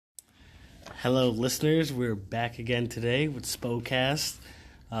Hello, listeners. We're back again today with Spocast.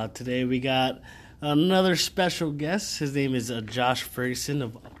 Today we got another special guest. His name is Josh Ferguson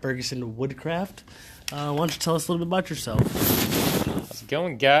of Ferguson Woodcraft. Why don't you tell us a little bit about yourself? How's it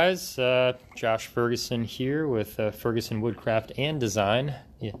going, guys? Josh Ferguson here with Ferguson Woodcraft and Design.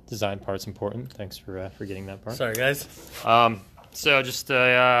 Yeah, design part's important. Thanks for getting that part. Sorry, guys. So just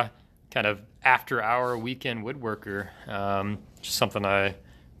a kind of after-hour weekend woodworker. Just something I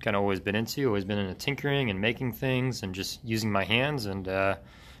kind of always been into. Always been into tinkering and making things and just using my hands. And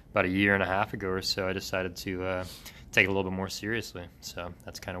about a year and a half ago or so, I decided to take it a little bit more seriously. So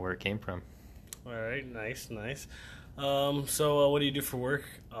that's kind of where it came from. All right, nice. So what do you do for work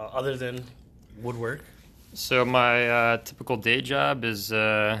other than woodwork? So my typical day job is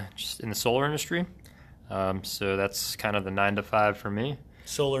just in the solar industry. So that's kind of the 9 to 5 for me.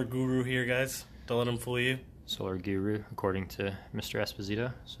 Solar guru here, guys. Don't let him fool you. Solar guru, according to Mr.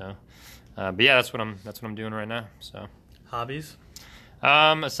 Esposito. So, but yeah, that's what I'm doing right now. So, Hobbies?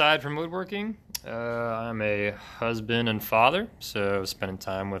 Aside from woodworking, I'm a husband and father. So, spending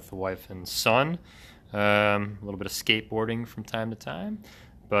time with the wife and son. A little bit of skateboarding from time to time,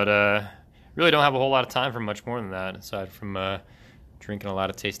 but really don't have a whole lot of time for much more than that. Aside from drinking a lot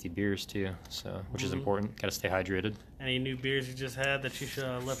of tasty beers too, so which is important. Got to stay hydrated. Any new beers you just had that you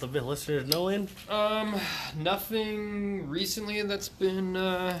should let the listeners know in? Nothing recently that's been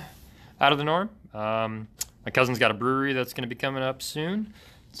out of the norm. My cousin's got a brewery that's going to be coming up soon.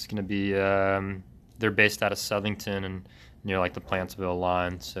 It's going to be they're based out of Southington and near like the Plantsville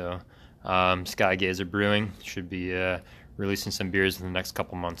line. So Skygazer Brewing should be releasing some beers in the next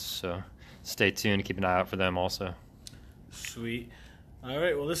couple months. So stay tuned. Keep an eye out for them also. Sweet. All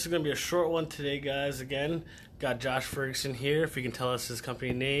right, well, this is going to be a short one today, guys. Again, got Josh Ferguson here. If you can tell us his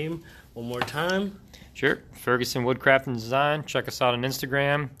company name one more time. Sure. Ferguson Woodcraft and Design. Check us out on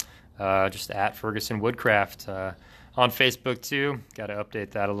Instagram, just at Ferguson Woodcraft. On Facebook, too. Got to update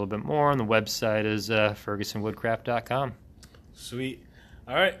that a little bit more. And the website is fergusonwoodcraft.com. Sweet.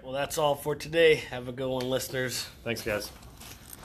 All right, well, that's all for today. Have a good one, listeners. Thanks, guys.